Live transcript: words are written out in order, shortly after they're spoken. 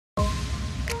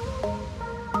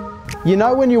You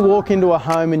know when you walk into a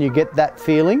home and you get that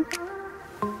feeling?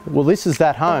 Well, this is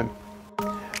that home.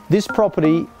 This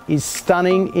property is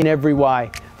stunning in every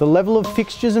way. The level of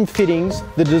fixtures and fittings,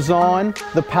 the design,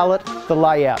 the palette, the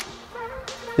layout.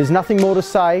 There's nothing more to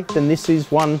say than this is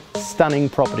one stunning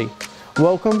property.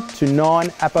 Welcome to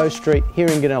 9 Apo Street here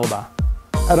in Goonellabah.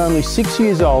 At only 6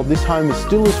 years old, this home is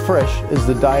still as fresh as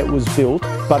the day it was built,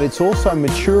 but it's also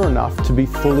mature enough to be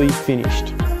fully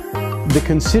finished. The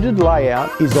considered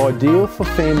layout is ideal for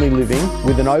family living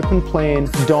with an open plan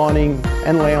dining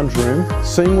and lounge room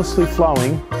seamlessly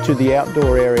flowing to the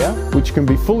outdoor area, which can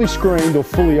be fully screened or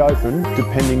fully open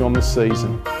depending on the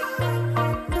season.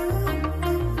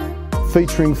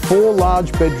 Featuring 4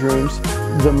 large bedrooms,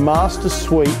 the master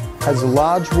suite has a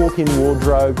large walk-in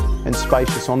wardrobe and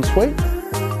spacious ensuite.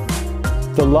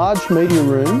 The large media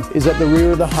room is at the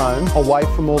rear of the home, away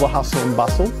from all the hustle and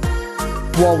bustle,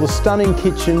 while the stunning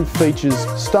kitchen features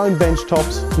stone bench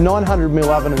tops, 900mm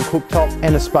oven and cooktop,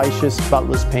 and a spacious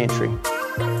butler's pantry.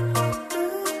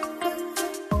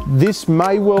 This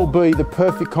may well be the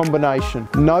perfect combination.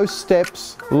 No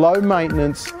steps, low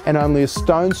maintenance, and only a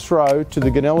stone's throw to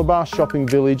the Goonellabah shopping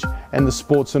village and the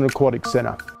Sports and Aquatic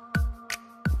Centre.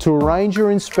 To arrange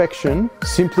your inspection,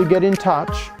 simply get in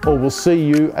touch or we'll see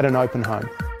you at an open home.